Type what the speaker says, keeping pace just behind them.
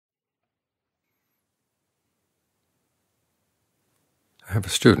I have a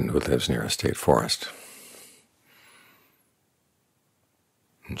student who lives near a state forest,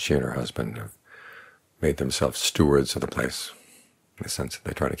 and she and her husband have made themselves stewards of the place, in the sense that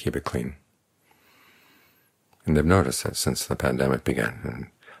they try to keep it clean. And they've noticed that since the pandemic began, and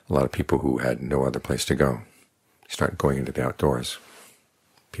a lot of people who had no other place to go start going into the outdoors.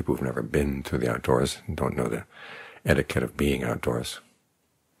 People who've never been to the outdoors and don't know the etiquette of being outdoors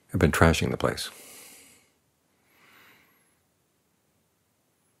have been trashing the place.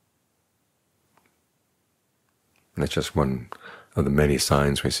 And it's just one of the many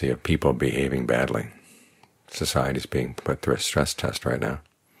signs we see of people behaving badly. Society's being put through a stress test right now.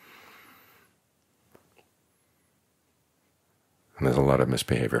 And there's a lot of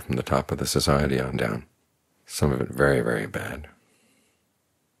misbehavior from the top of the society on down. Some of it very, very bad.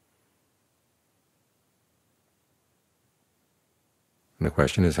 And the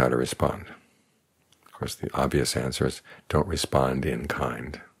question is how to respond. Of course, the obvious answer is don't respond in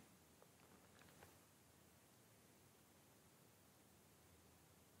kind.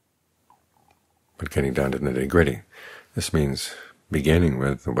 But getting down to the nitty-gritty, this means beginning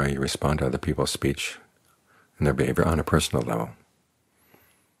with the way you respond to other people's speech and their behavior on a personal level.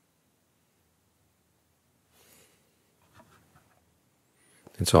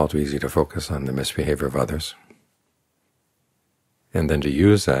 It's all too easy to focus on the misbehavior of others, and then to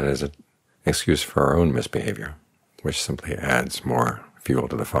use that as an excuse for our own misbehavior, which simply adds more fuel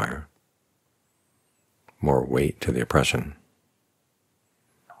to the fire, more weight to the oppression,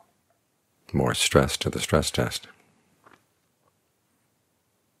 more stress to the stress test.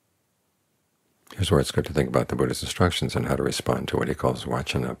 Here's where it's good to think about the Buddha's instructions on how to respond to what he calls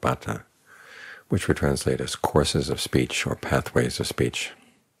vacana bhatta, which we translate as courses of speech or pathways of speech.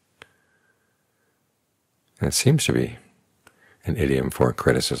 And it seems to be an idiom for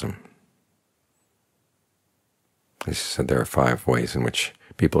criticism. He said there are 5 ways in which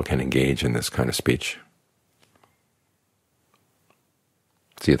people can engage in this kind of speech.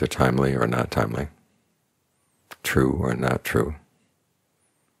 It's either timely or not timely, true or not true,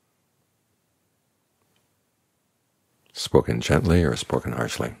 spoken gently or spoken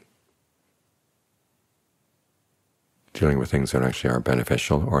harshly, dealing with things that actually are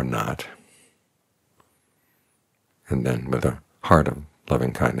beneficial or not, and then with a heart of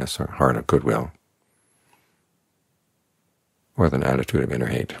loving kindness or heart of goodwill, or with an attitude of inner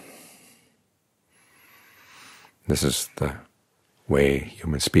hate. This is the way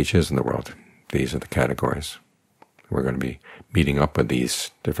human speech is in the world. These are the categories. We're going to be meeting up with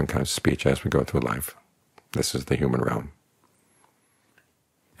these different kinds of speech as we go through life. This is the human realm.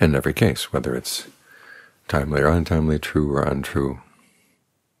 And in every case, whether it's timely or untimely, true or untrue,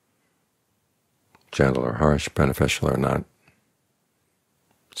 gentle or harsh, beneficial or not,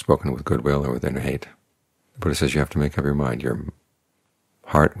 spoken with goodwill or with inner hate, the Buddha says you have to make up your mind. Your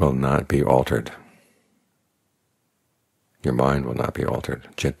heart will not be altered. Your mind will not be altered,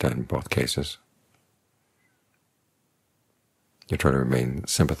 citta in both cases. You try to remain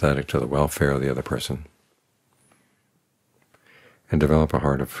sympathetic to the welfare of the other person and develop a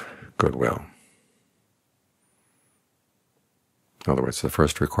heart of goodwill. In other words, the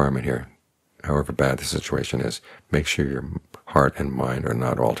first requirement here, however bad the situation is, make sure your heart and mind are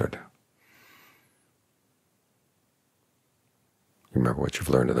not altered. You remember what you've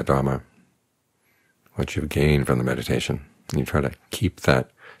learned in the Dhamma, what you've gained from the meditation, and you try to keep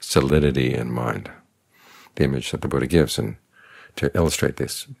that solidity in mind, the image that the Buddha gives, and to illustrate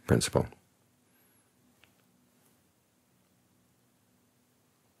this principle.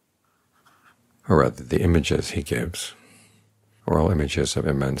 Or rather, the images he gives are all images of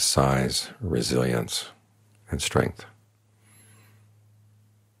immense size, resilience, and strength.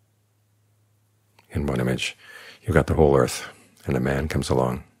 In one image, you've got the whole earth, and a man comes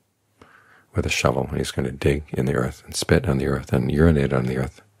along with a shovel, and he's going to dig in the earth and spit on the earth and urinate on the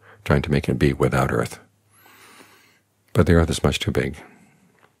earth, trying to make it be without earth. But the earth is much too big.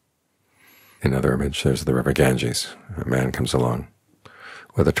 In another image, there's the river Ganges. A man comes along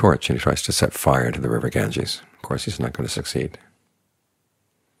with a torch, and he tries to set fire to the river Ganges. Of course, he's not going to succeed.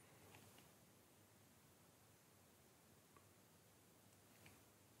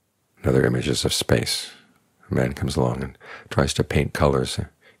 Another image is of space. A man comes along and tries to paint colors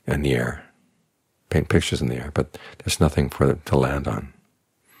in the air, paint pictures in the air, but there's nothing for it to land on.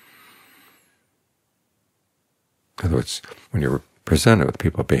 In other words, when you're presented with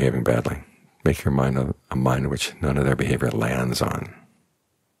people behaving badly, make your mind a mind in which none of their behavior lands on.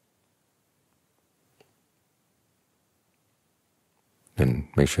 And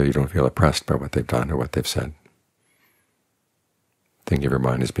make sure you don't feel oppressed by what they've done or what they've said. Think of your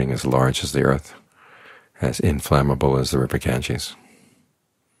mind as being as large as the earth, as inflammable as the river Ganges.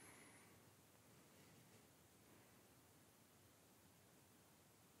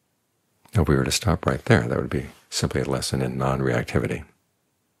 If we were to stop right there, that would be simply a lesson in non-reactivity.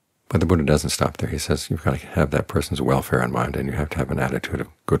 But the Buddha doesn't stop there. He says you've got to have that person's welfare in mind, and you have to have an attitude of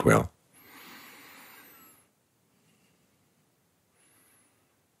goodwill.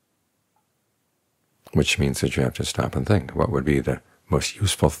 Which means that you have to stop and think, what would be the most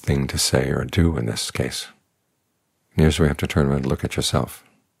useful thing to say or do in this case? And here's where you have to turn around and look at yourself.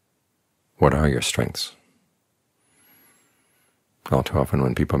 What are your strengths? All too often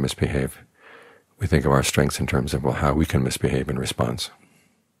when people misbehave, we think of our strengths in terms of, well, how we can misbehave in response,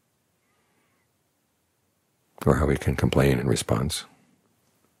 or how we can complain in response.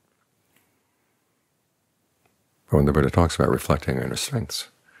 But when the Buddha talks about reflecting on our strengths,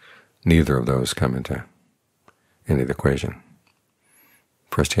 neither of those come into any of the equation.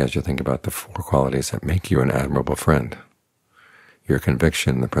 First he has you think about the 4 qualities that make you an admirable friend: your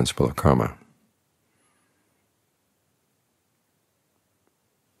conviction in the principle of karma,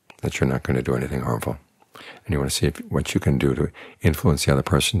 that you're not going to do anything harmful, and you want to see what you can do to influence the other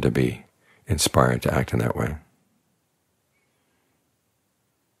person to be inspired to act in that way.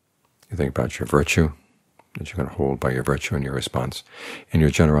 You think about your virtue, that you're going to hold by your virtue in your response, and your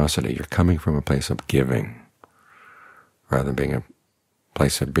generosity. You're coming from a place of giving rather than being a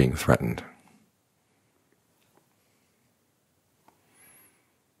place of being threatened.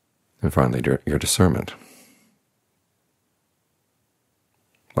 And finally, your discernment.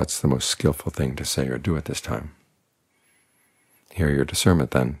 What's the most skillful thing to say or do at this time? Here your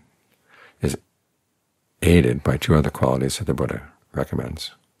discernment then is aided by 2 other qualities that the Buddha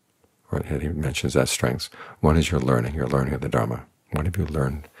recommends, or he mentions as strengths. One is your learning of the Dhamma. What have you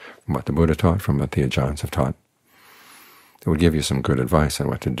learned from what the Buddha taught, from what the ajahns have taught? It would give you some good advice on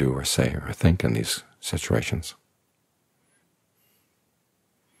what to do or say or think in these situations.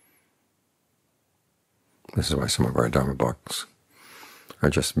 This is why some of our Dhamma books are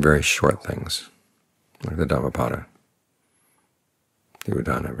just very short things, like the Dhammapada, the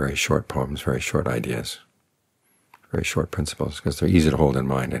Udana, very short poems, very short ideas, very short principles, because they're easy to hold in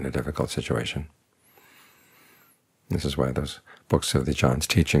mind in a difficult situation. This is why those books of the Ajahns'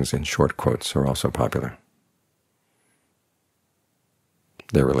 teachings in short quotes are also popular.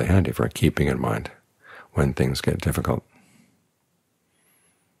 They're really handy for keeping in mind when things get difficult.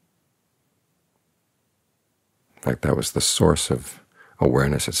 In fact, that was the source of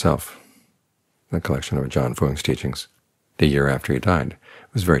awareness itself, the collection of Ajahn Fuang's teachings. The year after he died,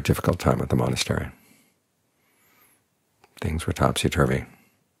 it was a very difficult time at the monastery. Things were topsy-turvy.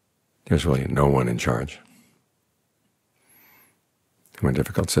 There's really no one in charge. When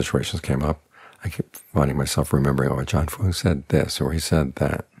difficult situations came up, I kept finding myself remembering, oh, Ajahn Fuang said this, or he said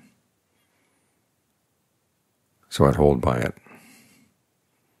that. So I'd hold by it.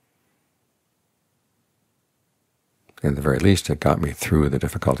 At the very least, it got me through the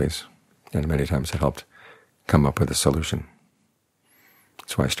difficulties, and many times it helped come up with a solution.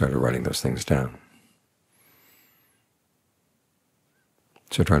 That's why I started writing those things down.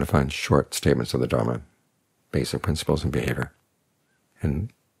 So try to find short statements of the Dhamma, basic principles in behavior,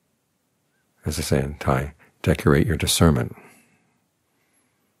 and, as I say in Thai, decorate your discernment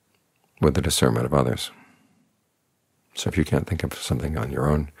with the discernment of others. So if you can't think of something on your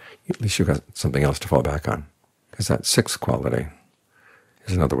own, at least you've got something else to fall back on. Because that 6th quality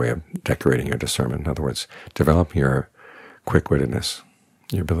is another way of decorating your discernment. In other words, develop your quick-wittedness,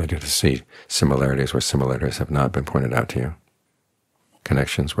 your ability to see similarities where similarities have not been pointed out to you,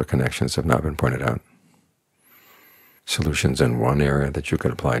 connections where connections have not been pointed out, solutions in one area that you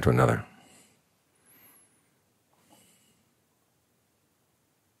could apply to another.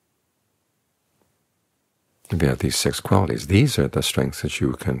 If you have these 6 qualities, these are the strengths that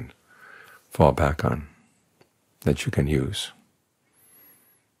you can fall back on, that you can use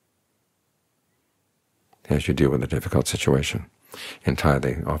as you deal with a difficult situation. In Thai,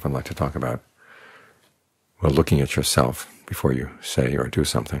 they often like to talk about, well, looking at yourself before you say or do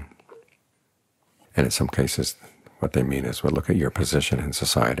something. And in some cases, what they mean is, well, look at your position in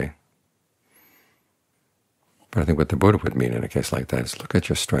society. But I think what the Buddha would mean in a case like that is look at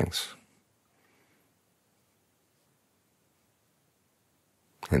your strengths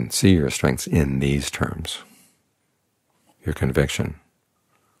and see your strengths in these terms: your conviction,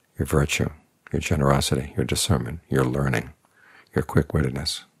 your virtue, your generosity, your discernment, your learning, your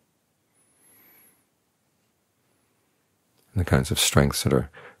quick-wittedness, and the kinds of strengths that are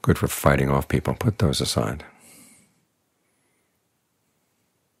good for fighting off people. Put those aside.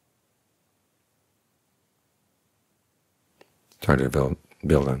 Try to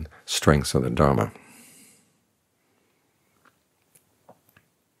build on strengths of the Dharma.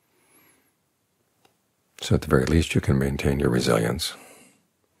 So at the very least you can maintain your resilience,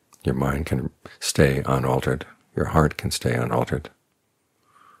 Your mind can stay unaltered. Your heart can stay unaltered.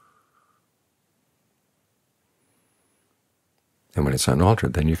 And when it's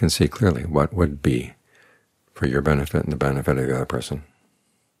unaltered, then you can see clearly what would be for your benefit and the benefit of the other person.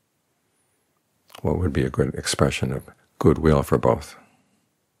 What would be a good expression of goodwill for both.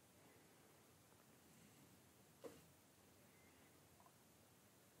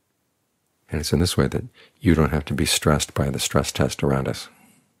 And it's in this way that you don't have to be stressed by the stress test around us,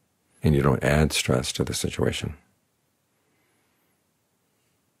 and you don't add stress to the situation.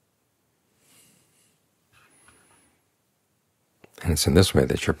 And it's in this way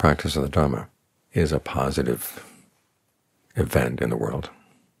that your practice of the Dhamma is a positive event in the world.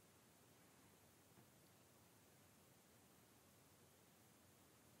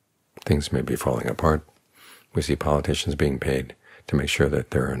 Things may be falling apart. We see politicians being paid to make sure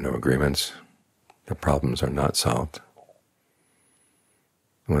that there are no agreements, the problems are not solved.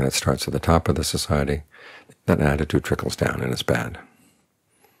 When that starts at the top of the society, that attitude trickles down, and it's bad.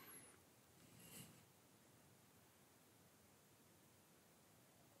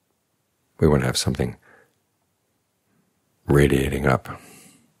 We want to have something radiating up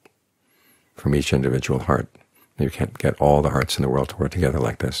from each individual heart. You can't get all the hearts in the world to work together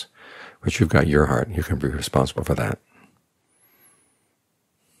like this, but you've got your heart, and you can be responsible for that.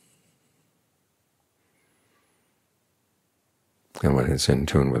 And when it's in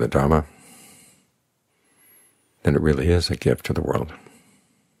tune with the Dhamma, then it really is a gift to the world.